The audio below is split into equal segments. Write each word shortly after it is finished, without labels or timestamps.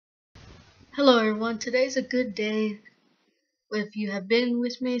Hello everyone, today's a good day if you have been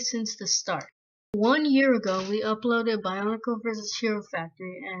with me since the start. 1 year ago we uploaded Bionicle vs Hero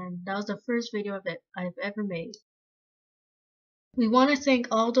Factory and that was the first video of it I've ever made. We want to thank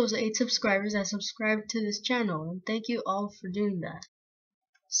all those 8 subscribers that subscribed to this channel and thank you all for doing that.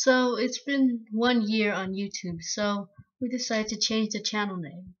 So it's been 1 year on YouTube, so we decided to change the channel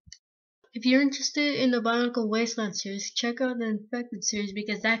name. If you're interested in the Bionicle Wasteland series, check out the Infected series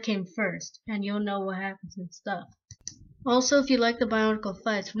because that came first and you'll know what happens and stuff. Also, if you like the Bionicle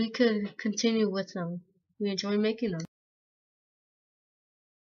fights, we could continue with them. We enjoy making them.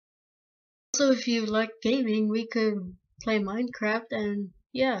 Also, if you like gaming, we could play Minecraft and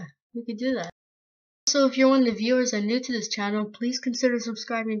yeah, we could do that. Also, if you're one of the viewers and new to this channel, please consider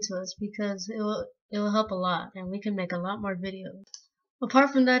subscribing to us because it will help a lot and we can make a lot more videos.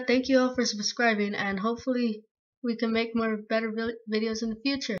 Apart from that, thank you all for subscribing and hopefully we can make more better videos in the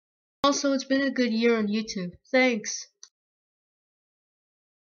future. Also, it's been a good year on YouTube. Thanks!